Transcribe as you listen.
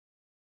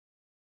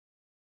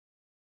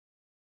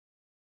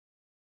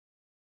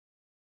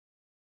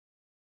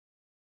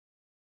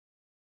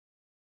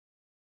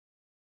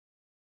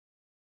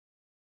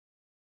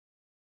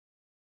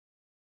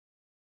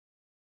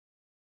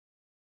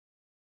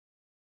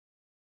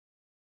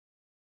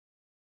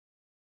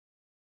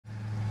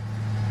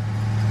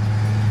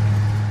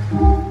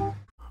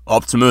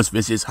Optimus,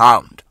 this is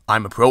Hound.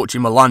 I'm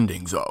approaching the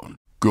landing zone.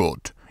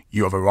 Good.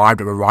 You have arrived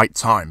at the right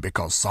time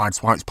because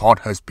Sideswipe's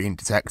pod has been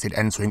detected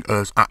entering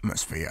Earth's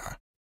atmosphere.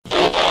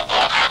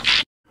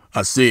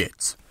 I see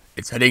it.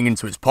 It's heading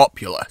into its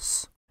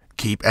populace.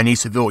 Keep any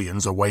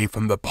civilians away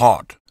from the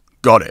pod.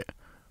 Got it.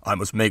 I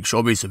must make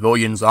sure these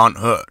civilians aren't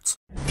hurt.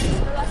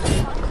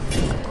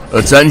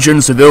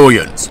 Attention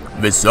civilians,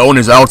 this zone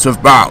is out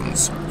of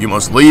bounds. You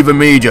must leave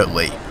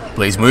immediately.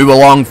 Please move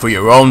along for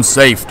your own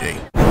safety.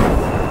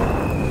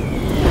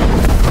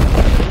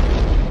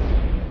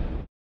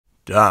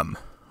 Damn,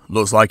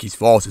 looks like his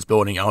force is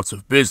building out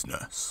of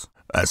business.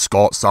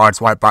 Escort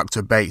Sideswipe back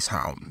to base,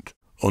 Hound.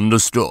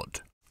 Understood.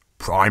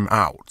 Prime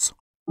out.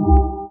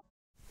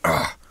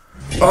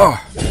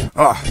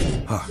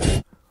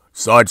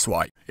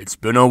 Sideswipe, it's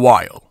been a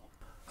while.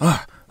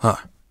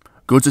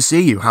 Good to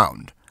see you,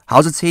 Hound.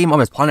 How's the team on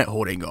this planet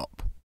holding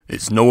up?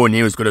 It's nowhere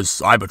near as good as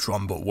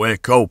Cybertron, but we're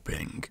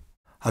coping.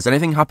 Has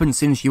anything happened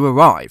since you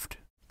arrived?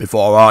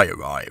 Before I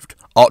arrived,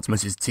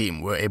 Optimus'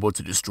 team were able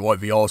to destroy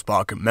the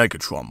Allspark and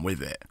Megatron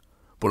with it.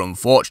 But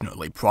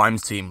unfortunately,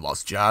 Prime's team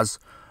lost Jazz,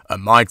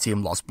 and my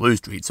team lost Blue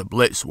Street to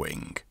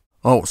Blitzwing.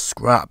 Oh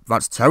scrap,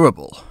 that's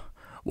terrible.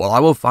 Well, I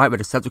will fight the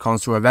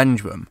Decepticons to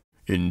avenge them.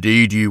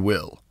 Indeed you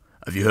will.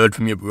 Have you heard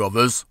from your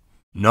brothers?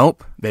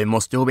 Nope, they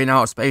must still be in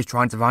outer space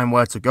trying to find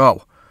where to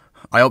go.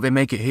 I hope they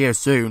make it here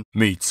soon.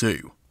 Me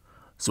too.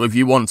 So if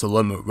you want to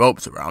learn the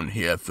ropes around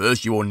here,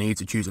 first you will need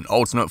to choose an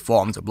alternate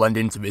form to blend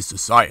into this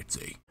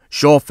society.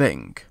 Sure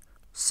thing.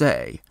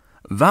 Say,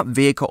 that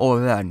vehicle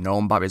over there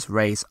known by this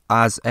race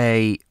as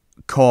a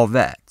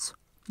Corvette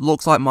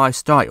looks like my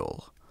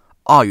style.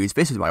 I'll use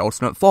this as my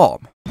alternate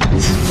form.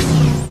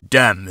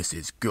 Damn, this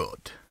is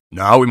good.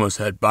 Now we must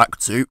head back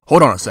to...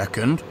 Hold on a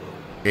second.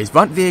 Is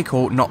that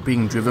vehicle not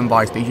being driven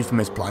by a species from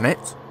this planet?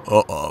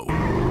 Uh-oh.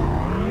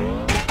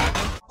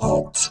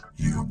 Halt!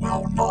 You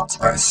will not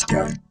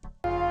escape.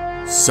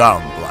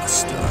 Sound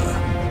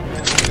Blaster.